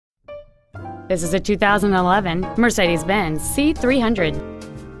This is a 2011 Mercedes-Benz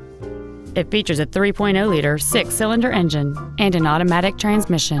C300. It features a 3.0-liter six-cylinder engine and an automatic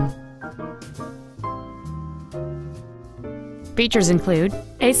transmission. Features include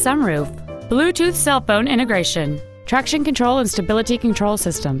a sunroof, Bluetooth cell phone integration, traction control and stability control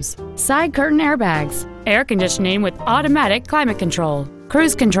systems, side curtain airbags, air conditioning with automatic climate control,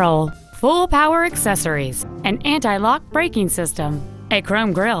 cruise control, full power accessories, an anti-lock braking system, a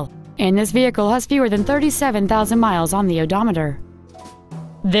chrome grille, and this vehicle has fewer than 37,000 miles on the odometer.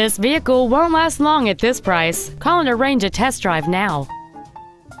 This vehicle won't last long at this price. Call and arrange a test drive now.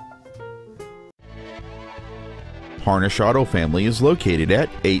 Harnish Auto Family is located at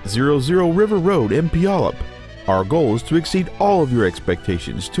 800 River Road in Puyallup. Our goal is to exceed all of your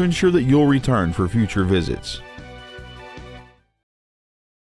expectations to ensure that you'll return for future visits.